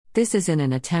This is in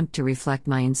an attempt to reflect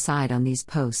my insight on these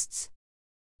posts.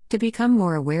 To become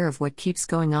more aware of what keeps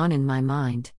going on in my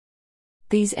mind.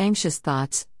 These anxious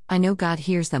thoughts, I know God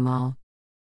hears them all.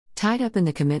 Tied up in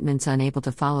the commitments, unable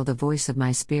to follow the voice of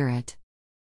my spirit.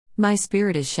 My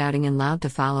spirit is shouting and loud to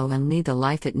follow and lead the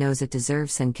life it knows it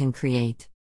deserves and can create.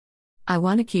 I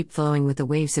want to keep flowing with the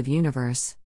waves of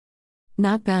universe.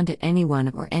 Not bound to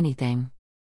anyone or anything.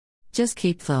 Just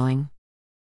keep flowing.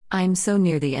 I am so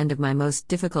near the end of my most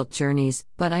difficult journeys,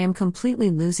 but I am completely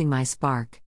losing my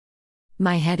spark.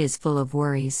 My head is full of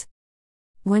worries.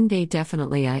 One day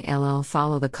definitely I'll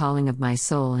follow the calling of my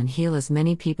soul and heal as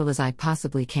many people as I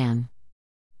possibly can.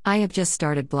 I have just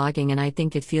started blogging and I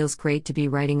think it feels great to be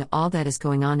writing all that is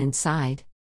going on inside.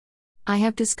 I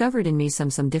have discovered in me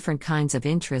some different kinds of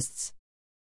interests.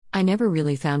 I never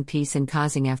really found peace in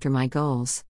causing after my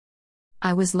goals.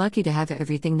 I was lucky to have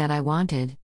everything that I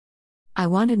wanted. I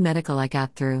wanted medical, I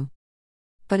got through.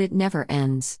 But it never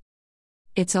ends.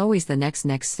 It's always the next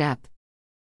step.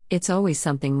 It's always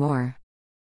something more.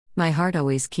 My heart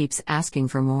always keeps asking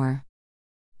for more.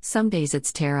 Some days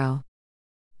it's tarot.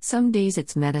 Some days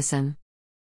it's medicine.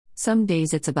 Some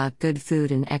days it's about good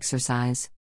food and exercise.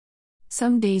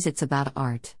 Some days it's about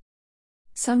art.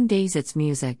 Some days it's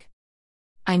music.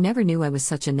 I never knew I was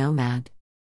such a nomad.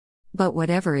 But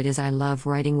whatever it is, I love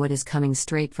writing what is coming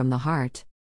straight from the heart.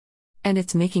 And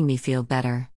it's making me feel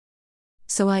better.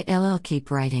 So I'll keep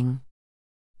writing.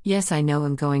 Yes, I know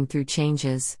I'm going through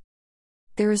changes.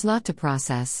 There is a lot to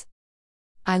process.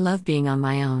 I love being on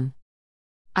my own.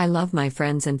 I love my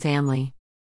friends and family.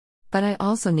 But I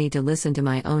also need to listen to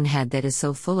my own head that is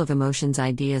so full of emotions,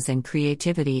 ideas, and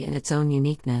creativity in its own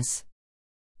uniqueness.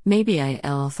 Maybe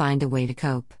I'll find a way to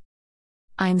cope.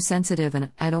 I'm sensitive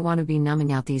and I don't want to be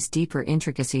numbing out these deeper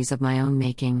intricacies of my own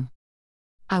making.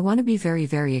 I want to be very,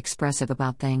 very expressive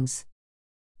about things.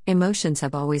 Emotions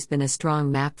have always been a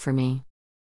strong map for me.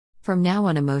 From now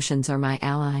on, emotions are my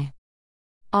ally.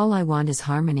 All I want is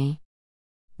harmony.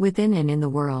 Within and in the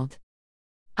world.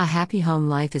 A happy home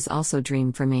life is also a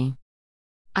dream for me.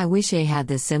 I wish I had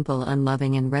this simple,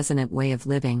 unloving, and resonant way of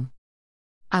living.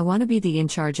 I want to be in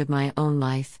charge of my own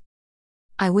life.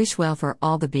 I wish well for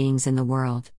all the beings in the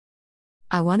world.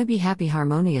 I want to be happy,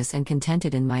 harmonious, and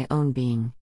contented in my own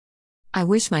being. I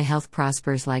wish my health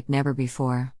prospers like never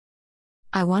before.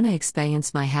 I want to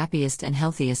experience my happiest and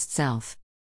healthiest self.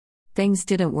 Things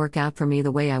didn't work out for me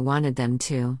the way I wanted them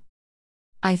to.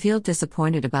 I feel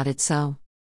disappointed about it so.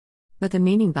 But the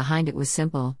meaning behind it was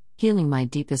simple, healing my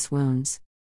deepest wounds.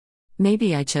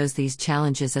 Maybe I chose these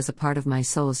challenges as a part of my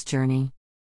soul's journey.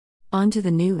 On to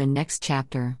the new and next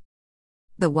chapter.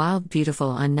 The wild,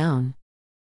 beautiful unknown.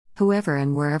 Whoever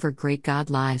and wherever great God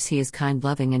lives, He is kind,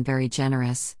 loving, and very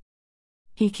generous.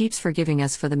 He keeps forgiving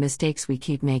us for the mistakes we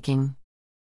keep making.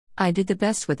 I did the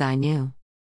best with I knew.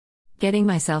 Getting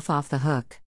myself off the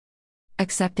hook.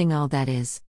 Accepting all that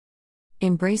is.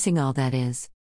 Embracing all that is.